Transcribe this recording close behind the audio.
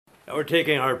We're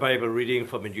taking our Bible reading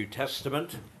from the New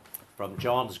Testament, from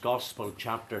John's Gospel,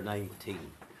 chapter 19.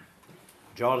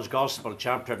 John's Gospel,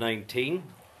 chapter 19.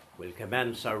 We'll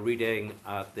commence our reading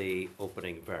at the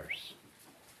opening verse.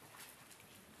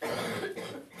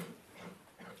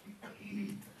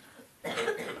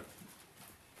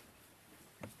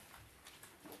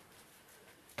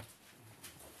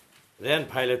 Then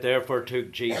Pilate therefore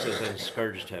took Jesus and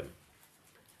scourged him.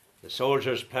 The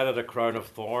soldiers plaited a crown of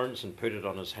thorns and put it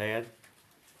on his head,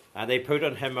 and they put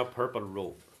on him a purple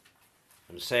robe,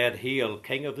 and said, "Hail,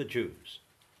 King of the Jews!"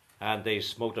 And they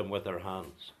smote him with their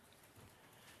hands.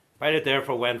 Pilate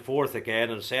therefore went forth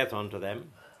again, and saith unto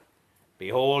them,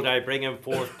 "Behold, I bring him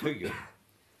forth to you,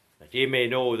 that ye may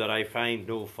know that I find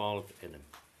no fault in him."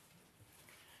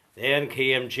 Then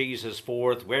came Jesus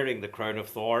forth, wearing the crown of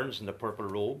thorns and the purple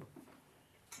robe.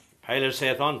 Pilate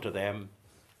saith unto them,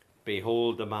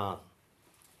 "Behold the man."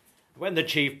 When the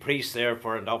chief priests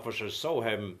therefore and officers saw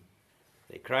him,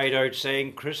 they cried out,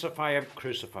 saying, "Crucify him,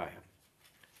 crucify him."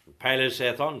 And Pilate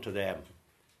saith unto them,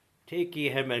 "Take ye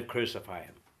him and crucify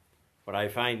him, for I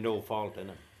find no fault in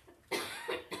him."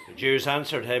 The Jews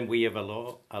answered him, "We have a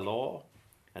law,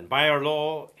 and by our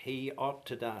law he ought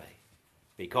to die,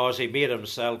 because he made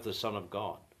himself the Son of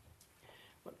God."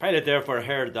 When Pilate therefore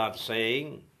heard that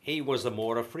saying, he was the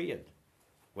more afraid,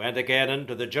 went again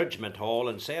into the judgment hall,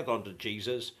 and saith unto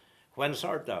Jesus, "Whence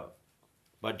art thou?"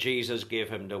 But Jesus gave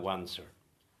him no answer.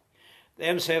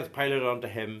 Then saith Pilate unto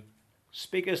him,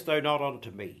 "Speakest thou not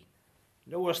unto me?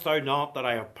 Knowest thou not that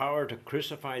I have power to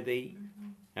crucify thee,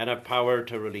 and have power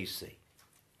to release thee?"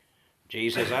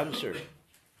 Jesus answered,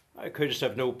 "Thou couldst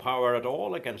have no power at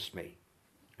all against me,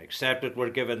 except it were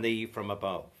given thee from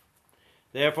above.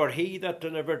 Therefore he that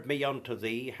delivered me unto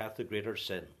thee hath the greater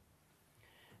sin."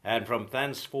 And from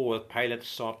thenceforth Pilate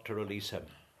sought to release him.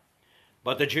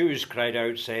 But the Jews cried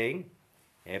out, saying,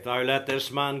 "If thou let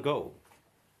this man go,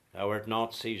 thou art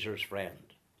not Caesar's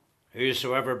friend.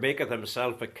 Whosoever maketh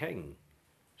himself a king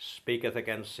speaketh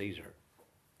against Caesar."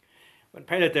 When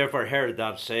Pilate therefore heard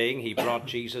that saying, he brought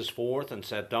Jesus forth and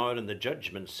sat down in the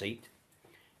judgment seat,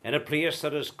 in a place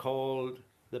that is called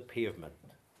the Pavement,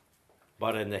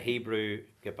 but in the Hebrew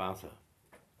Gabbatha.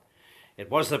 It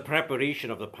was the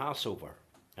preparation of the Passover,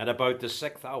 and about the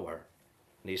 6th hour.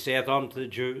 And he saith unto the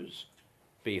Jews,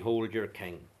 "Behold your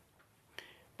king."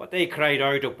 But they cried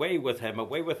out, away with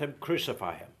him,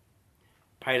 crucify him."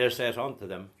 Pilate saith unto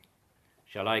them,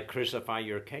 "Shall I crucify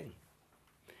your king?"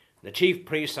 The chief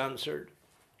priests answered,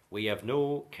 "We have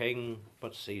no king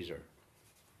but Caesar."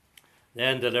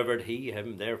 Then delivered he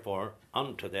him therefore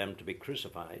unto them to be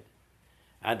crucified.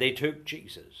 And they took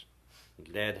Jesus, and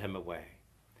led him away.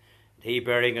 He,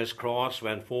 bearing his cross,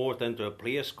 went forth into a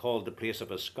place called the place of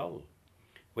a skull,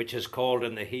 which is called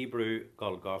in the Hebrew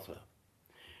Golgotha,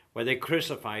 where they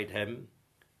crucified him,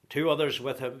 2 others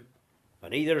with him,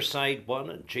 on either side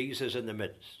one, and Jesus in the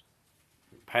midst.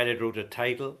 And Pilate wrote a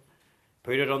title,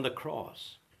 put it on the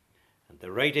cross, and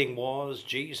the writing was,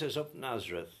 "Jesus of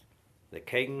Nazareth, the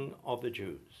King of the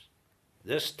Jews."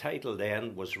 This title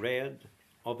then was read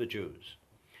of the Jews,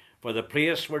 for the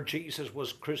place where Jesus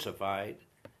was crucified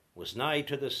was nigh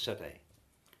to the city,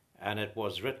 and it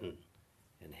was written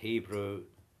in Hebrew,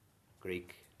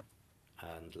 Greek,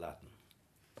 and Latin.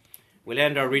 We'll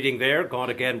end our reading there. God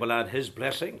again will add his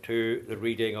blessing to the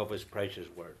reading of his precious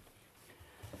word.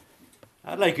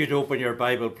 I'd like you to open your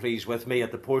Bible, please, with me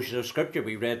at the portion of Scripture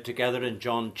we read together in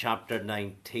John chapter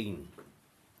 19.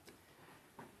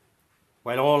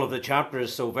 While all of the chapter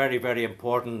is so very, very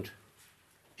important,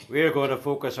 we're going to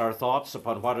focus our thoughts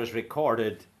upon what is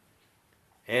recorded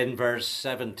in verse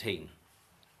 17.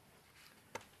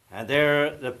 And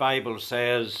there the Bible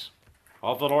says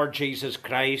of the Lord Jesus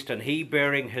Christ, "And he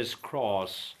bearing his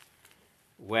cross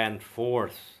went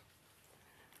forth."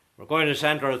 We're going to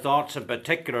center our thoughts in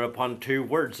particular upon 2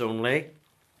 words only: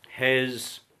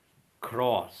 his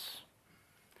cross.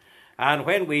 And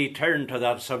when we turn to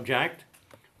that subject,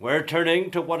 we're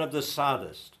turning to one of the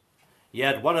saddest,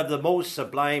 yet one of the most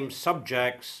sublime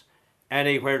subjects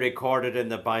anywhere recorded in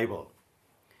the Bible.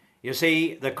 You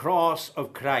see, the cross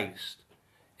of Christ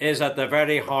is at the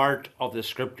very heart of the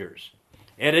Scriptures.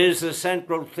 It is the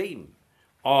central theme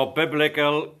of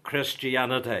biblical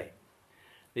Christianity.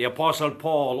 The Apostle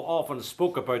Paul often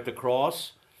spoke about the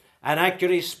cross and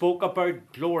actually spoke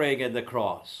about glorying in the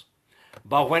cross.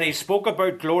 But when he spoke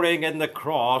about glorying in the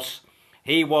cross,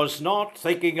 he was not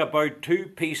thinking about 2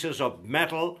 pieces of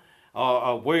metal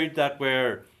or wood that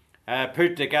were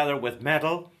put together with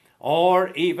metal, or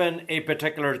even a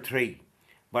particular tree,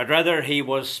 but rather he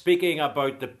was speaking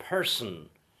about the person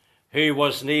who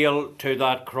was nailed to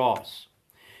that cross.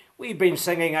 We've been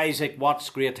singing Isaac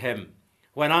Watts' great hymn,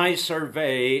 "When I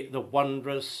Survey the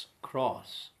Wondrous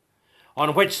Cross,"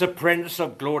 on which the Prince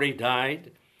of Glory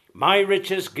died. My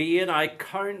riches gain I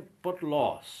count but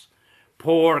loss,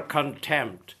 pour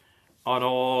contempt on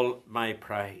all my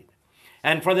pride.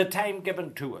 And for the time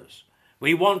given to us,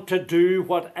 we want to do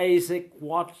what Isaac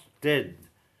Watts did,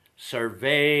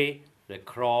 survey the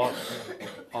cross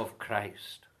of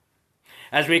Christ.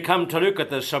 As we come to look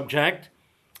at this subject,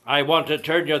 I want to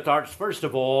turn your thoughts first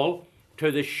of all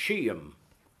to the shame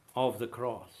of the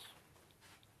cross.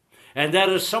 And that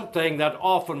is something that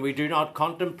often we do not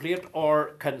contemplate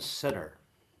or consider.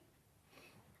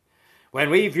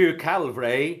 When we view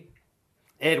Calvary,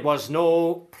 it was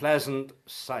no pleasant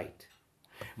sight,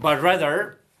 but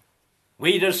rather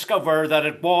we discover that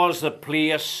it was the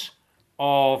place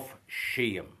of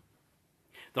shame.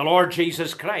 The Lord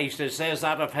Jesus Christ, it says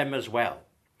that of him as well.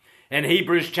 In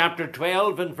Hebrews chapter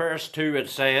 12 and verse 2 it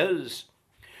says,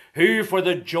 "Who for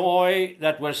the joy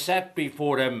that was set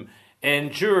before him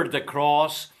endured the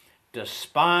cross,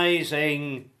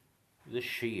 despising the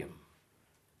shame."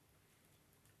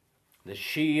 The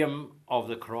shame of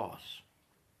the cross.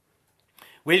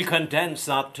 We'll condense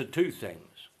that to two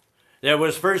things. There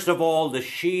was first of all the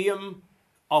shame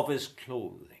of his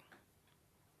clothing.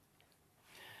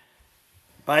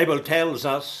 The Bible tells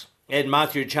us in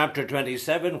Matthew chapter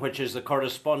 27, which is the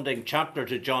corresponding chapter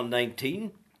to John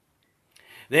 19,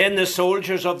 "Then the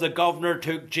soldiers of the governor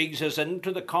took Jesus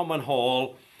into the common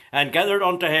hall and gathered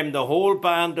unto him the whole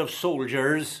band of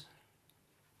soldiers,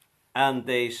 and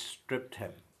they stripped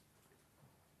him."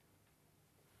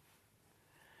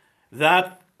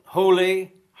 That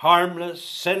holy, harmless,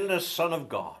 sinless Son of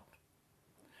God,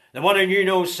 the one who knew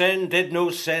no sin, did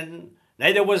no sin,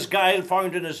 neither was guile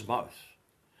found in his mouth,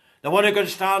 the one who could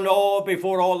stand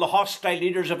before all the hostile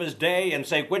leaders of his day and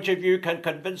say, "Which of you can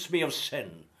convince me of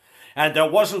sin?" And there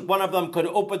wasn't one of them could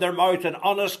open their mouth in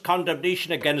honest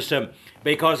condemnation against him,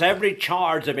 because every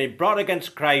charge that had been brought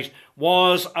against Christ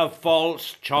was a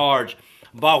false charge.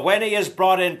 But when he is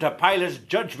brought into Pilate's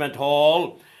judgment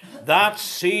hall, that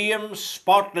same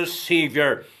spotless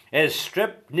Saviour is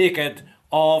stripped naked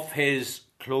of his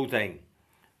clothing.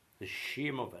 The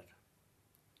shame of it.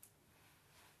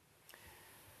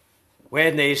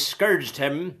 When they scourged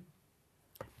him,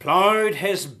 ploughed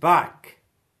his back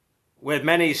with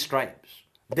many stripes,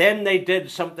 then they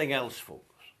did something else,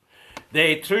 folks.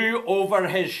 They threw over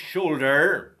his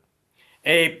shoulder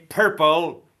a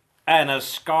purple and a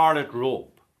scarlet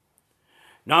robe.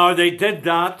 Now they did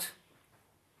that,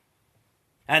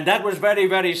 and that was very,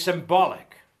 very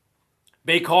symbolic,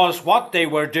 because what they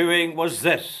were doing was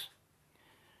this.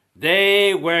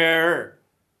 They were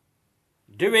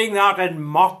doing that in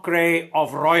mockery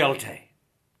of royalty.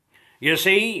 You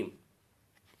see,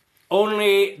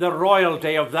 only the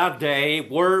royalty of that day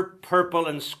were purple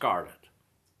and scarlet.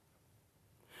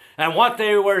 And what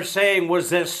they were saying was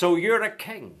this: "So you're a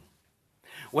king."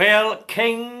 Well,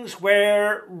 kings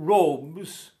wear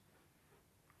robes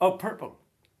of purple.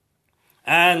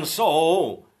 And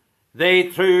so they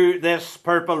threw this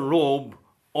purple robe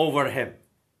over him,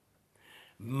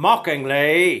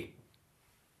 mockingly,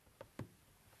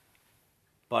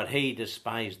 but he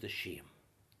despised the shame.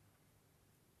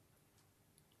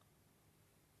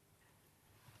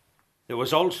 There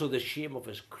was also the shame of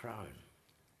his crown,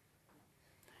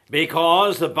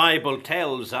 because the Bible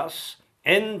tells us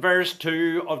in verse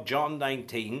 2 of John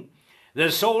 19, the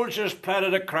soldiers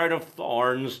planted a crown of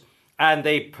thorns and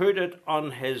they put it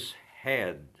on his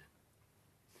head.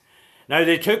 Now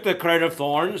they took the crown of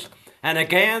thorns, and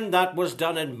again that was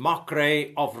done in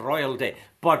mockery of royalty.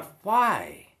 But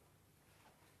why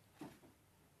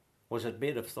was it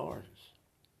made of thorns?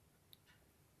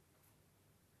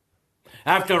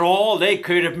 After all, they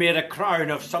could have made a crown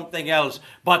of something else,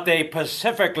 but they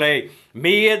specifically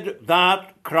made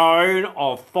that crown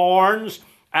of thorns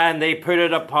and they put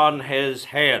it upon his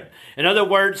head. In other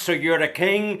words, so you're a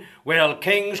king. Well,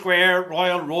 kings wear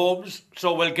royal robes,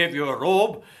 so we'll give you a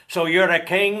robe. So you're a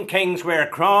king, kings wear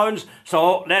crowns,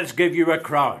 so let's give you a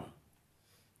crown.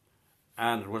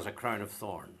 And it was a crown of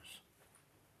thorns.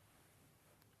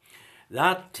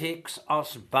 That takes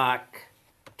us back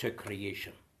to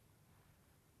creation.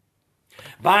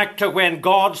 Back to when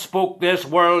God spoke this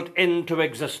world into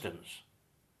existence.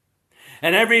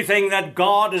 And everything that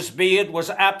God has made was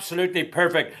absolutely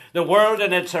perfect. The world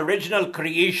in its original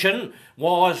creation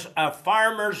was a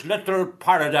farmer's literal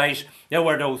paradise. There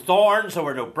were no thorns, there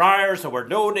were no briars, there were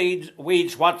no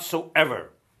weeds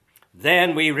whatsoever.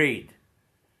 Then we read,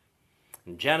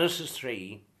 in Genesis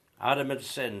 3, Adam had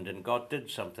sinned and God did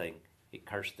something. He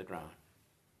cursed the ground.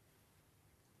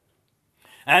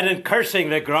 And in cursing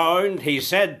the ground, he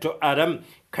said to Adam,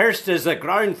 cursed is the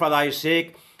ground for thy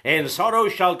sake, in sorrow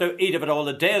shalt thou eat of it all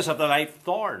the days of thy life,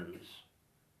 thorns.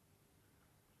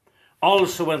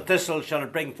 Also in thistles shall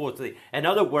it bring forth thee. In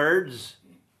other words,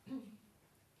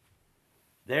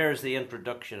 there's the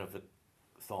introduction of the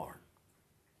thorn.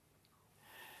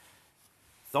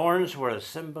 Thorns were a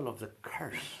symbol of the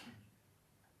curse.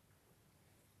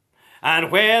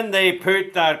 And when they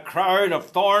put that crown of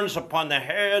thorns upon the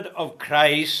head of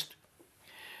Christ,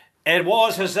 it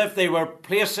was as if they were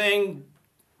placing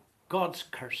God's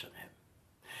curse on him.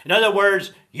 In other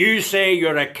words, you say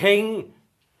you're a king.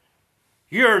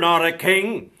 You're not a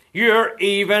king. You're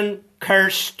even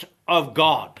cursed of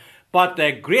God. But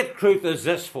the great truth is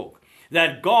this, folk,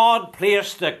 that God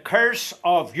placed the curse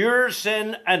of your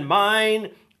sin and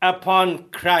mine upon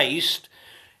Christ,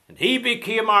 and he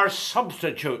became our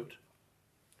substitute,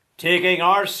 taking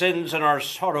our sins and our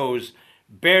sorrows,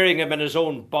 bearing them in his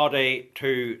own body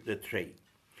to the tree.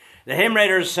 The hymn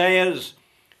writer says,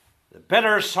 the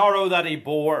bitter sorrow that he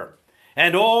bore,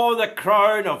 and all the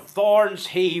crown of thorns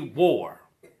he wore,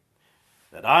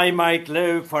 that I might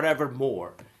live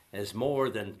forevermore, is more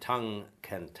than tongue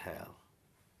can tell.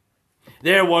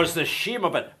 There was the shame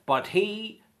of it, but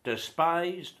he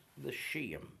despised the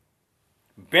shame,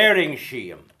 bearing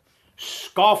shame,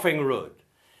 scoffing rude.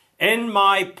 In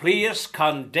my place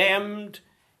condemned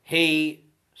he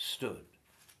stood.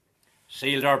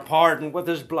 Sealed our pardon with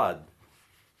his blood.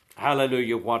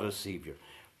 Hallelujah, what a Saviour.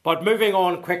 But moving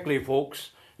on quickly,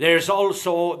 folks, there's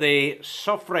also the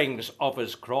sufferings of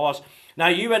his cross. Now,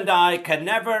 you and I can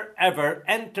never, ever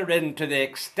enter into the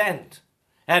extent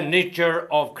and nature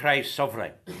of Christ's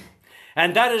suffering.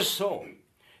 And that is so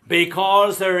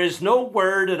because there is no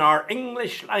word in our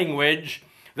English language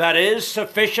that is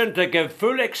sufficient to give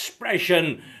full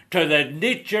expression to the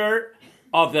nature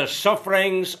of the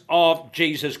sufferings of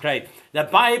Jesus Christ. The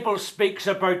Bible speaks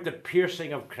about the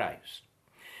piercing of Christ.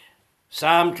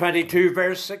 Psalm 22,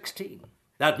 verse 16,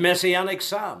 that messianic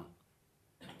psalm,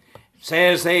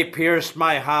 says, they pierced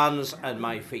my hands and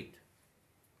my feet.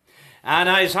 And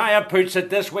Isaiah puts it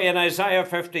this way in Isaiah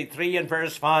 53 and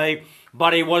verse 5,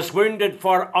 but he was wounded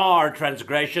for our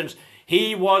transgressions,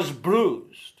 he was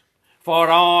bruised for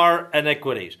our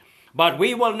iniquities. But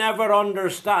we will never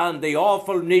understand the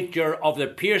awful nature of the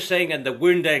piercing and the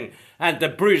wounding and the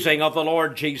bruising of the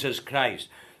Lord Jesus Christ.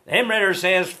 The hymn writer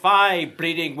says, 5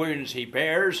 bleeding wounds he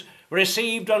bears,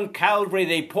 received on Calvary,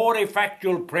 they pour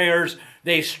effectual prayers,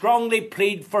 they strongly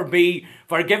plead for me,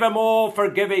 forgive him, oh,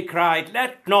 forgive, he cried,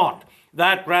 let not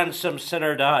that ransomed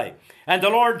sinner die. And the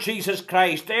Lord Jesus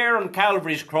Christ, there on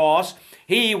Calvary's cross,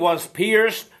 he was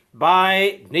pierced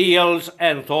by nails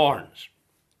and thorns.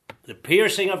 The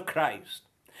piercing of Christ,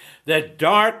 the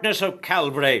darkness of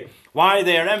Calvary, why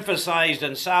they are emphasized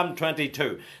in Psalm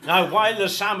 22. Now, while the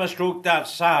psalmist wrote that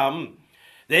psalm,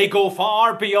 they go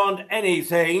far beyond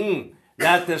anything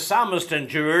that the psalmist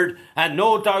endured, and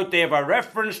no doubt they have a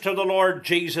reference to the Lord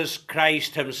Jesus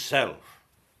Christ himself.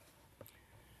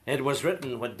 It was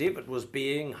written when David was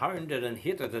being hounded and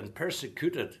hated and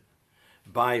persecuted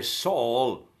by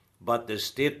Saul, but the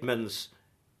statements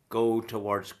go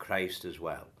towards Christ as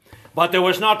well. But there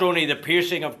was not only the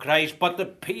piercing of Christ, but the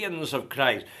pains of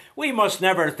Christ. We must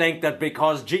never think that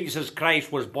because Jesus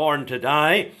Christ was born to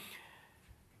die,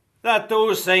 that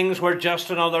those things were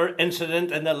just another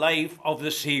incident in the life of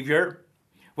the Saviour.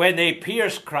 When they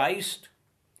pierced Christ,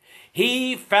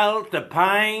 he felt the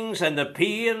pangs and the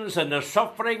pains and the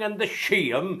suffering and the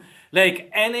shame like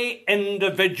any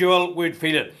individual would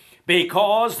feel it.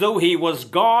 Because though he was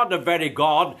God of very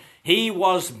God, he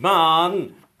was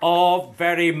man of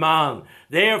very man.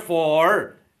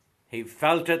 Therefore, he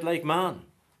felt it like man.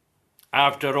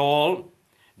 After all,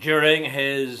 during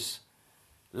his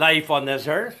life on this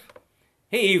earth,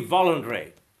 he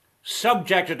voluntarily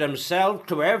subjected himself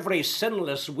to every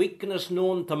sinless weakness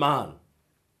known to man.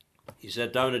 He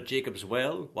sat down at Jacob's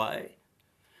well. Why?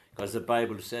 Because the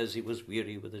Bible says he was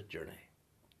weary with his journey.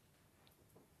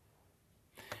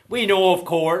 We know, of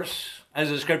course, as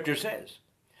the Scripture says,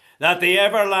 that the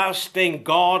everlasting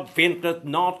God fainteth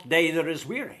not, neither is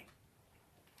weary.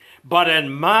 But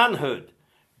in manhood,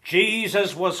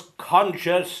 Jesus was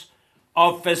conscious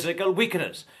of physical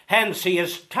weakness. Hence, he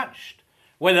is touched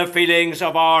with the feelings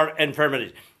of our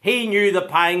infirmities. He knew the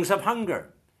pangs of hunger.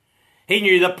 He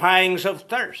knew the pangs of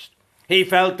thirst. He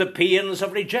felt the pains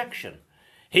of rejection.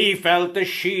 He felt the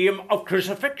shame of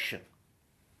crucifixion.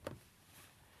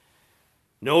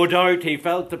 No doubt he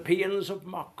felt the pains of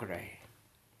mockery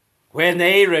when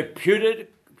they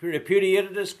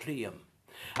repudiated his claim,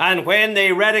 and when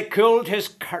they ridiculed his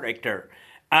character,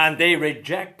 and they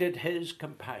rejected his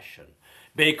compassion.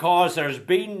 because there's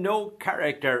been no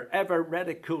character ever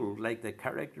ridiculed like the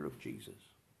character of Jesus.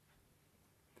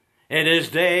 In his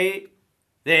day,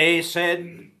 they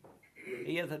said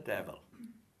he is the devil.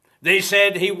 They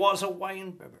said he was a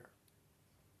wine bibber.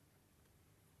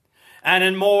 And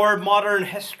in more modern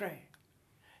history,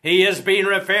 he has been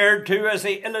referred to as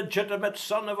the illegitimate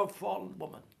son of a fallen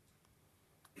woman.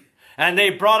 And they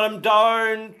brought him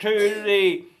down to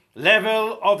the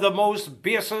level of the most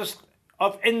basest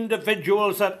of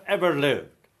individuals that ever lived.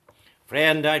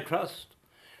 Friend, I trust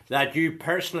that you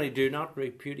personally do not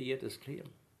repudiate his claim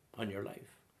on your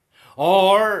life,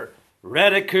 or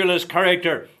ridicule his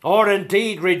character, or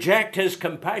indeed reject his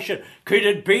compassion. Could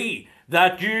it be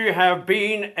that you have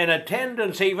been in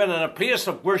attendance even in a place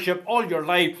of worship all your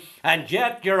life, and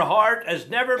yet your heart has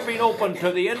never been open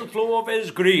to the inflow of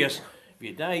his grace? If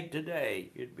you died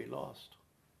today, you'd be lost.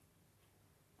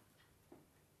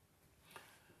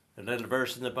 A little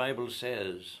verse in the Bible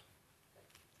says,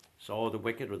 saw the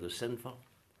wicked or the sinful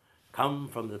come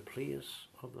from the place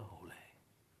of the holy.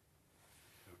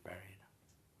 They were buried.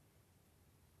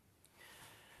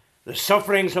 The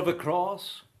sufferings of the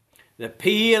cross, the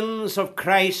pains of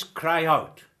Christ cry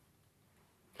out,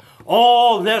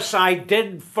 all this I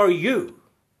did for you.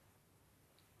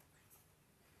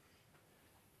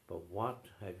 But what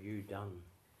have you done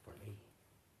for me?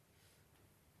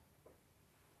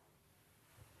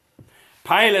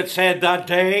 Pilate said that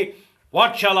day,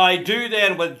 what shall I do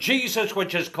then with Jesus,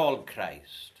 which is called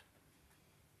Christ?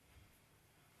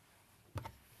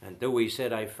 And though he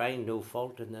said, I find no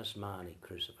fault in this man, he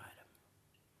crucified him.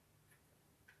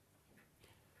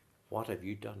 What have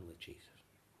you done with Jesus?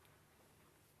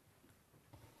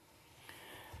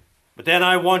 But then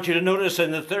I want you to notice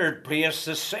in the third place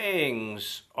the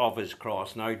sayings of his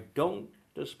cross. Now, don't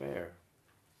despair,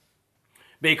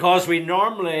 because we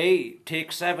normally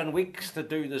take 7 weeks to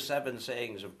do the 7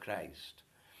 sayings of Christ.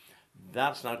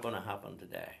 That's not going to happen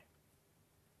today.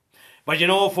 But you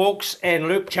know, folks, in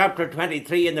Luke chapter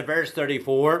 23 in the verse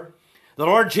 34, the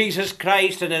Lord Jesus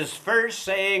Christ, in his first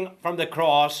saying from the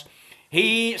cross,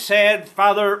 he said,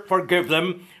 Father, forgive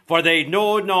them, for they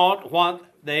know not what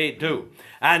they do.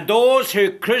 And those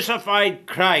who crucified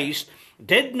Christ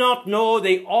did not know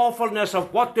the awfulness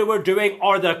of what they were doing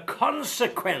or the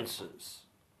consequences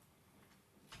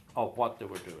of what they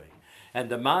were doing. And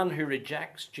the man who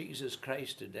rejects Jesus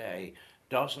Christ today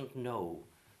doesn't know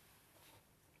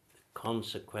the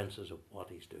consequences of what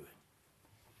he's doing.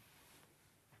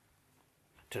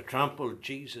 To trample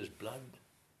Jesus' blood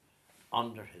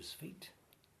under his feet.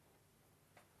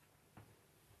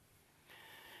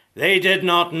 They did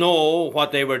not know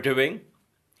what they were doing.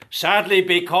 Sadly,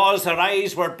 because their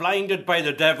eyes were blinded by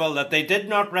the devil, that they did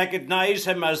not recognize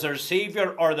him as their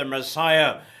Savior or the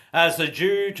Messiah, as the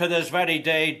Jew to this very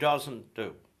day doesn't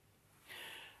do.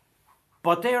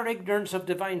 But their ignorance of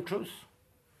divine truth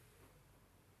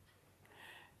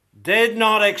did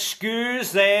not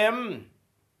excuse them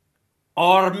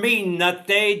or mean that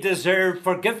they deserved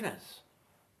forgiveness.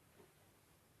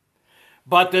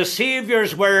 But the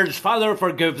Saviour's words, Father,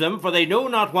 forgive them, for they know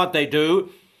not what they do,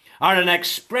 are an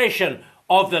expression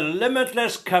of the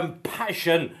limitless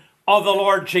compassion of the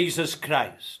Lord Jesus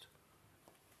Christ.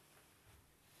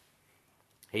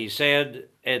 He said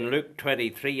in Luke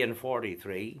 23 and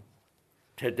 43,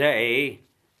 today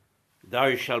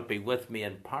thou shalt be with me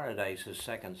in paradise, his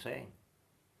second saying.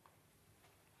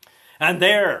 And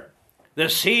there the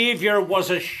Saviour was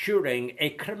assuring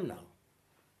a criminal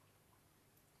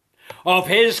of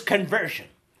his conversion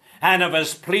and of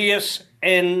his place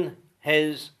in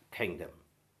his kingdom.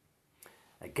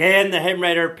 Again, the hymn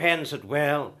writer pens it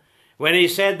well when he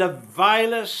said, the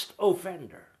vilest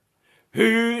offender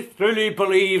who truly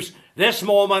believes this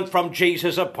moment from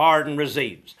Jesus a pardon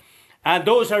receives. And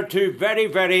those are two very,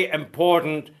 very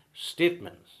important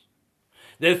statements.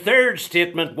 The third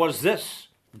statement was this,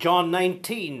 John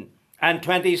 19 and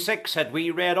 26 had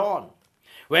we read on.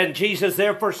 When Jesus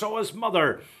therefore saw his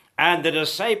mother and the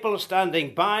disciple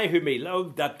standing by whom he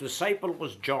loved, that disciple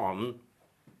was John,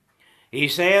 he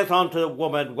saith unto the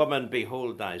woman, Woman,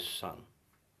 behold thy son.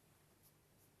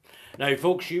 Now,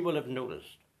 folks, you will have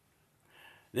noticed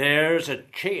there's a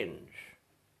change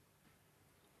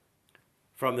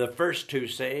from the first two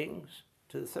sayings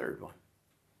to the third one.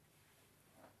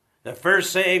 The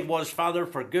first saying was, Father,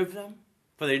 forgive them,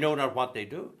 for they know not what they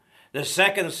do. The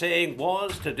second saying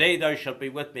was, today thou shalt be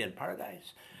with me in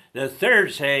paradise. The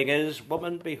third saying is,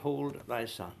 Woman, behold thy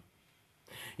son.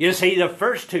 You see, the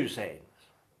first two sayings,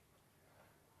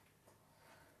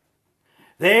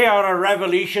 they are a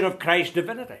revelation of Christ's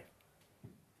divinity.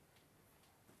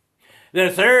 The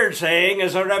third saying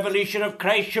is a revelation of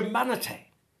Christ's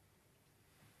humanity.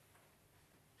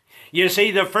 You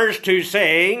see, the first two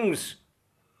sayings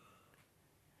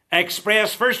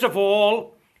express, first of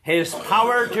all, his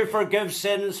power to forgive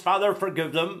sins. Father,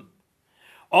 forgive them.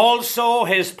 Also,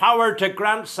 his power to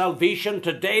grant salvation.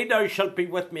 Today thou shalt be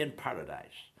with me in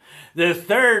paradise. The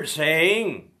third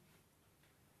saying,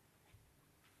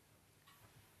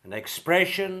 an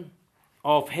expression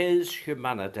of his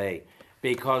humanity,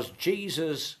 because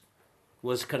Jesus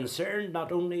was concerned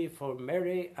not only for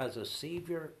Mary as a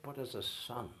Saviour, but as a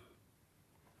son.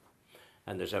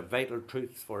 And there's a vital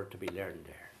truth for it to be learned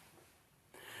there.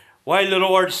 While the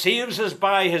Lord saves us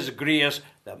by his grace,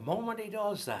 the moment he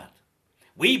does that,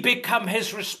 we become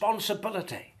his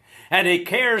responsibility. And he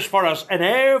cares for us in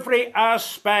every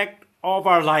aspect of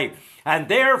our life. And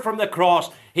there from the cross,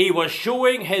 he was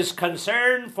showing his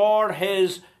concern for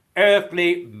his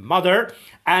earthly mother,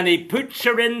 and he puts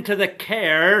her into the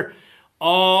care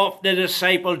of the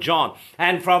disciple John.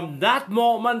 And from that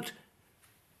moment,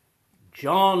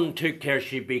 John took care.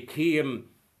 She became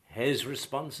his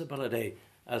responsibility,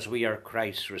 as we are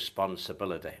Christ's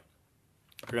responsibility.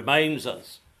 It reminds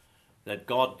us that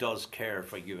God does care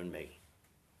for you and me.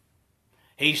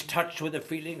 He's touched with the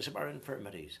feelings of our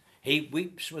infirmities. He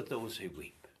weeps with those who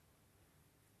weep.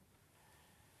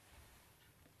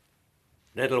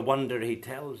 Little wonder he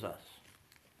tells us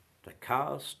to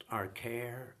cast our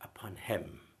care upon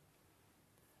him,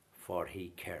 for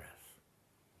he careth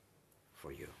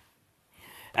for you.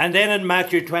 And then in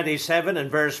Matthew 27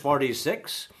 and verse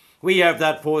 46, we have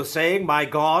that fourth saying, my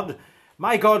God,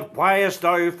 why hast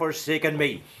thou forsaken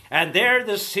me? And there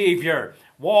the Saviour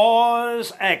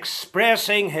was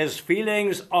expressing his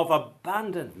feelings of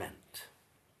abandonment.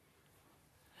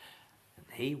 And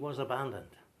he was abandoned.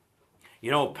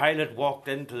 You know, Pilate walked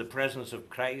into the presence of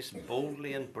Christ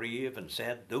boldly and brave and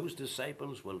said, those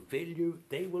disciples will fail you,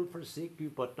 they will forsake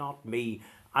you, but not me.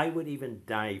 I would even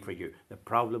die for you. The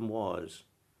problem was,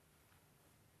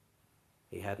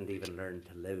 he hadn't even learned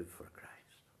to live for Christ.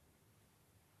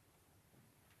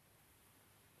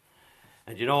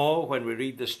 And you know, when we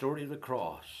read the story of the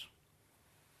cross,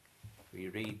 we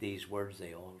read these words,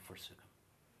 they all forsook him.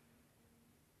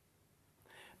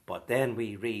 But then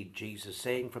we read Jesus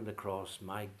saying from the cross,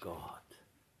 my God,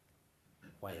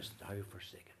 why hast thou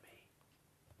forsaken me?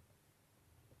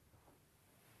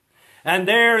 And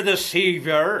there the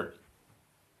Saviour,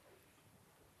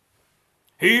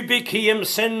 who became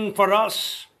sin for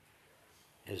us,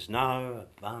 is now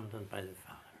abandoned by the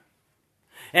Father.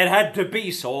 It had to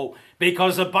be so,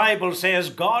 because the Bible says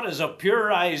God is of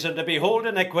pure eyes and to behold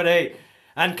iniquity,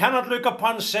 and cannot look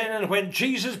upon sin. And when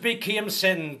Jesus became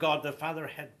sin, God the Father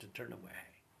had to turn away.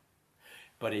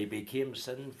 But he became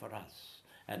sin for us.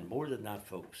 And more than that,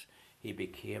 folks, he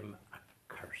became a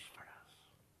curse for us.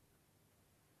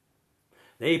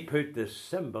 They put the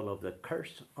symbol of the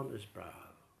curse on his brow.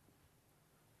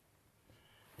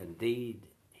 Indeed,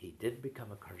 he did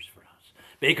become a curse for us.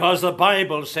 Because the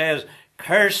Bible says,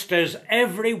 cursed is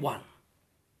every one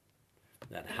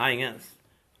that hangeth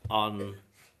on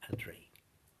a tree.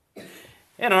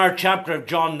 In our chapter of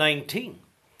John 19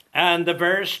 and the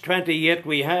verse 28,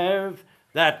 we have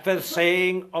that fifth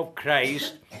saying of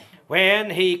Christ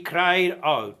when he cried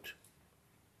out,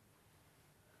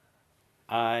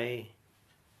 I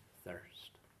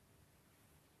thirst.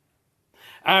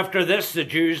 After this, the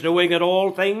Jews, knowing that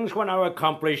all things were now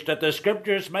accomplished, that the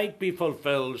scriptures might be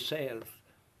fulfilled, saith,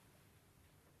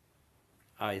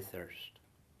 I thirst.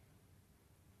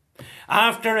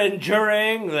 After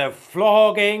enduring the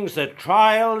floggings, the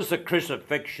trials, the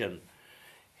crucifixion,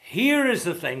 here is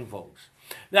the thing, folks,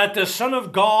 that the Son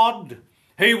of God,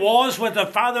 who was with the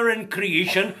Father in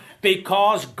creation,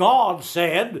 because God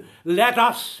said, let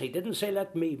us. He didn't say,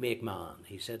 let me make man.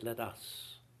 He said, let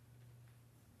us.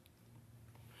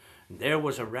 And there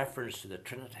was a reference to the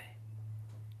Trinity.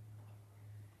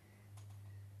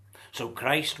 So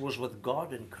Christ was with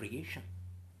God in creation.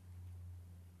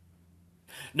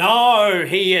 Now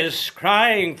he is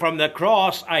crying from the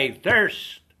cross, I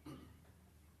thirst.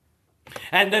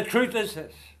 And the truth is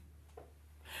this,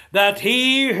 that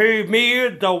he who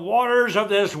made the waters of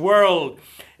this world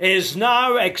is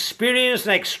now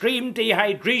experiencing extreme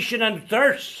dehydration and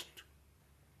thirst.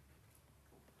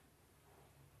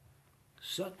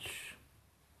 Such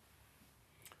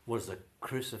was the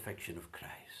crucifixion of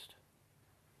Christ.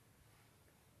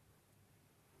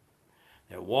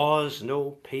 There was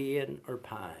no pain or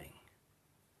pang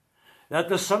that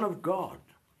the Son of God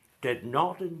did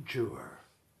not endure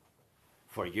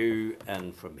for you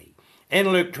and for me. In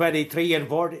Luke 23 and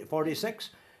 46,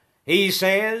 he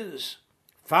says,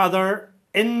 Father,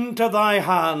 into thy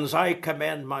hands I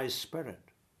commend my spirit.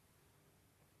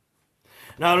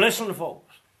 Now listen,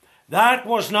 folks. That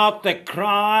was not the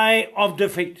cry of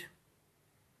defeat.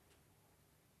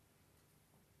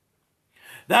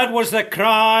 That was the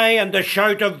cry and the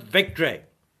shout of victory.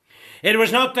 It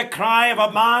was not the cry of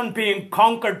a man being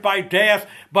conquered by death,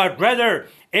 but rather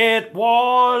it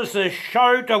was the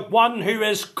shout of one who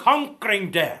is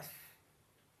conquering death.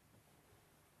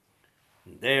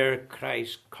 And there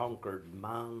Christ conquered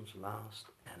man's last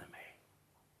enemy.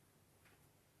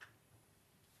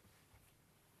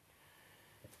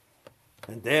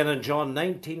 And then in John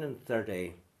 19 and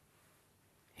 30,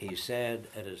 he said,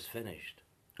 "It is finished."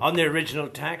 On the original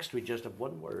text, we just have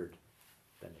one word: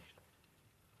 finished.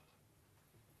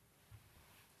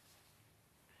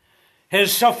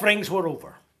 His sufferings were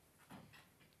over.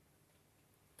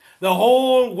 The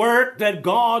whole work that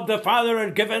God the Father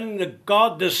had given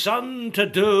God the Son to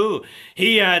do,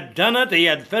 he had done it, he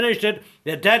had finished it.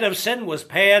 The debt of sin was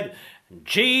paid.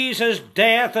 Jesus'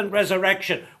 death and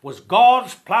resurrection was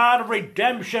God's plan of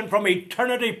redemption from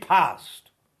eternity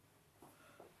past.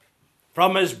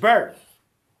 From his birth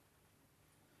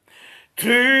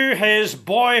to his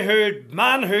boyhood,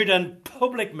 manhood, and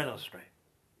public ministry.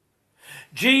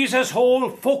 Jesus' whole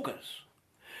focus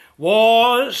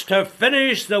was to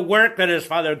finish the work that his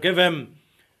Father gave him,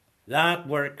 that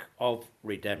work of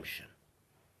redemption.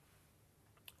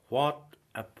 What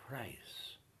a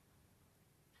price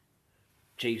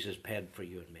Jesus paid for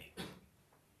you and me.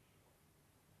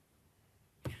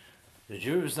 The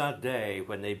Jews that day,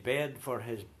 when they begged for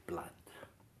his blood,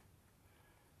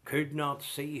 could not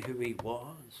see who he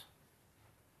was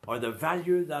or the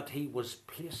value that he was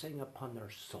placing upon their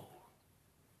soul.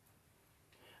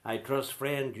 I trust,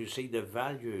 friend, you see the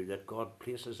value that God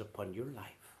places upon your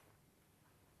life.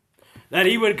 That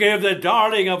he would give the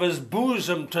darling of his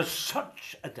bosom to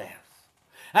such a death,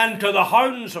 and to the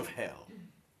hounds of hell,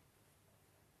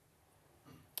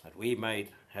 that we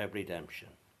might have redemption.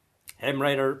 Hymn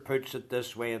writer puts it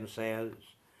this way and says,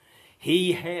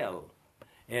 "He held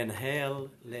in hell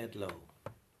laid low,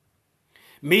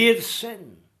 made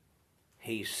sin,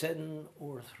 he sin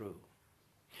o'erthrew,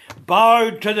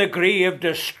 bowed to the grave,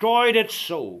 destroyed its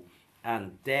soul,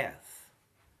 and death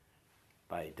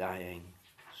by dying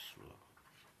slew."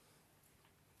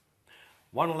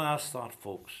 One last thought,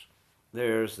 folks.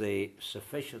 There's the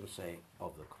sufficiency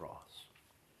of the cross.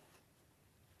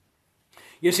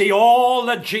 You see, all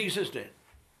that Jesus did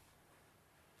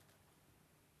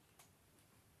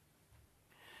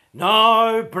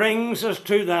now brings us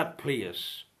to that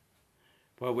place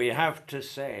where we have to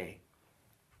say,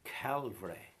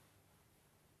 Calvary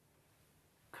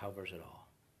covers it all.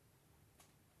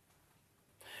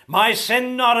 My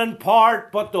sin not in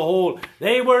part, but the whole.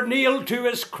 They were nailed to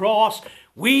his cross.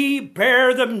 We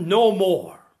bear them no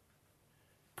more.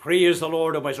 Praise the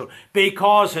Lord, O my soul,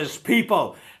 because his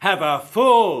people have a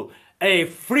full, a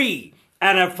free,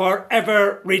 and a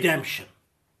forever redemption.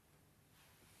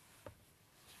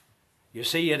 You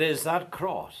see, it is that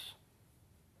cross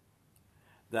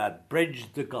that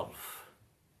bridged the gulf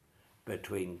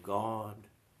between God and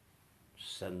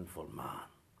sinful man.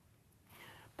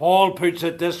 Paul puts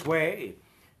it this way,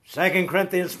 2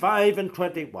 Corinthians 5 and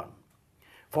 21.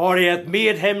 "For he hath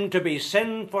made him to be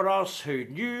sin for us who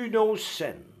knew no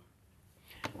sin,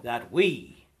 that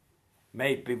we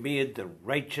might be made the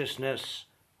righteousness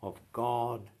of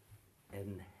God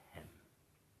in him."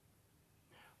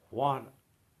 What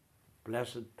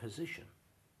blessed position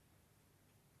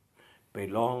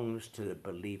belongs to the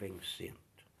believing saint.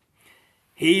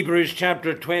 Hebrews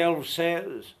chapter 12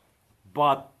 says,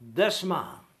 "But this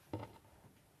man,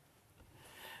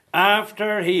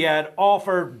 after he had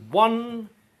offered one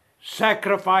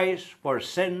sacrifice for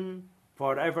sin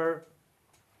forever,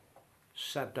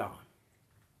 sat down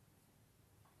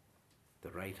at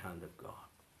the right hand of God."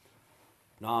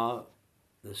 Now,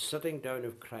 the sitting down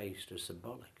of Christ is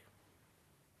symbolic.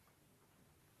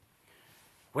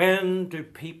 When do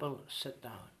people sit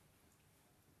down?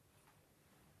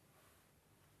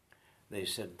 They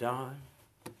sit down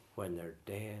when their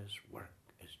day's work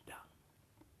is done.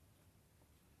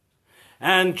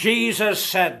 And Jesus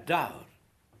sat down.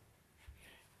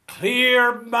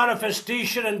 Clear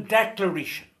manifestation and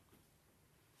declaration.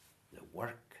 The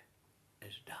work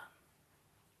is done.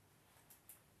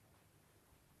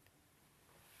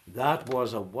 That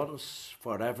was a once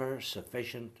forever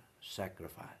sufficient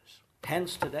sacrifice.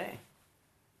 Hence today,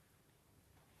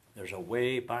 there's a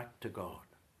way back to God.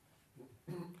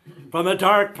 From the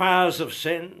dark paths of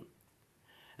sin,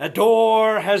 a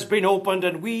door has been opened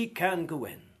and we can go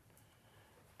in.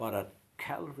 But at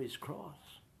Calvary's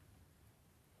cross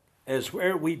is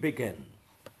where we begin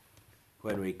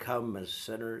when we come as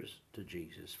sinners to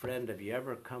Jesus. Friend, have you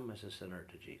ever come as a sinner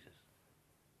to Jesus?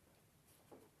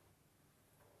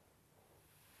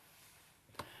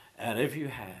 And if you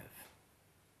have,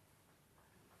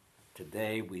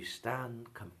 today we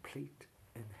stand complete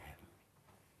in him,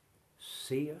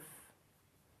 safe,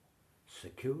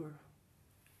 secure,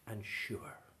 and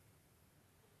sure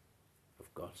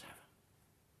of God's heaven.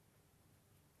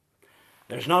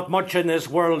 There's not much in this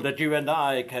world that you and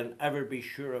I can ever be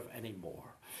sure of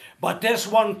anymore. But this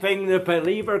one thing the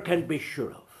believer can be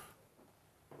sure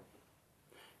of.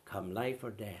 Come life or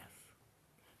death,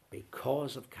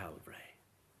 because of Calvary,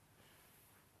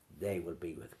 they will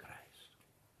be with Christ.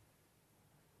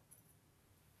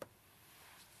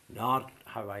 Not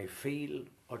how I feel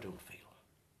or don't feel,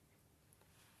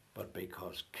 but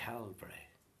because Calvary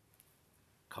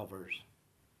covers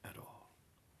it all.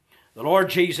 The Lord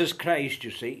Jesus Christ,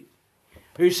 you see,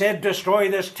 who said, destroy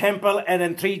this temple and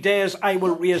in 3 days I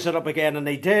will raise it up again. And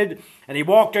he did. And he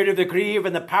walked out of the grave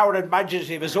in the power and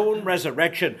majesty of his own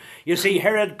resurrection. You see,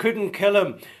 Herod couldn't kill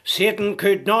him. Satan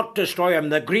could not destroy him.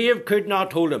 The grave could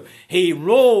not hold him. He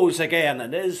rose again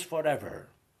and is forever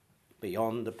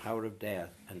beyond the power of death.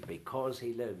 And because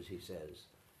he lives, he says,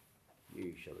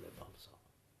 you shall live also.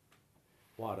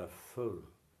 What a full,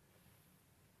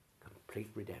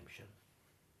 complete redemption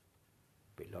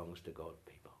belongs to God's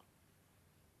people.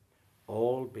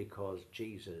 All because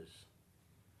Jesus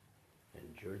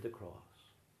endured the cross,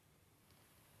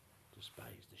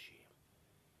 despised the shame.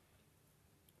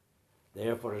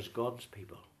 Therefore, as God's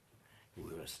people,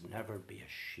 we must never be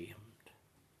ashamed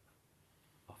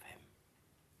of him.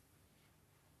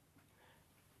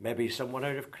 Maybe someone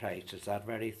out of Christ is that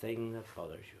very thing that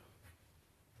bothers you.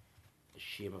 The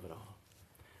shame of it all.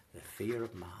 The fear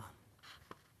of man.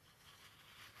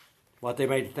 What they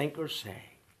might think or say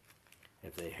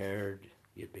if they heard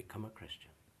you'd become a Christian.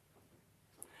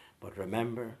 But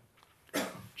remember,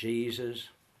 Jesus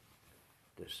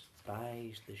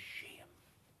despised the shame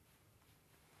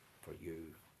for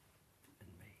you and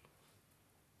me.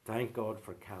 Thank God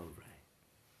for Calvary,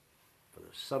 for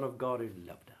the Son of God who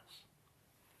loved us,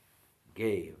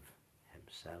 gave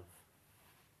himself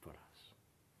for us.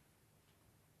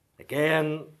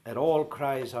 Again, it all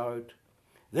cries out,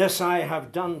 this I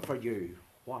have done for you.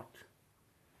 What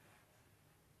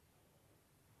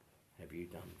have you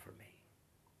done for me?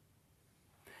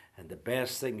 And the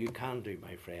best thing you can do,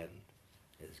 my friend,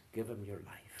 is give him your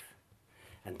life.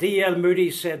 And D.L. Moody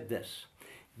said this,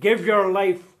 give your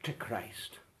life to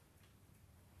Christ,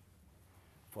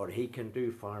 for he can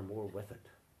do far more with it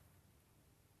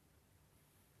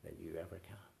than you ever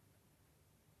can.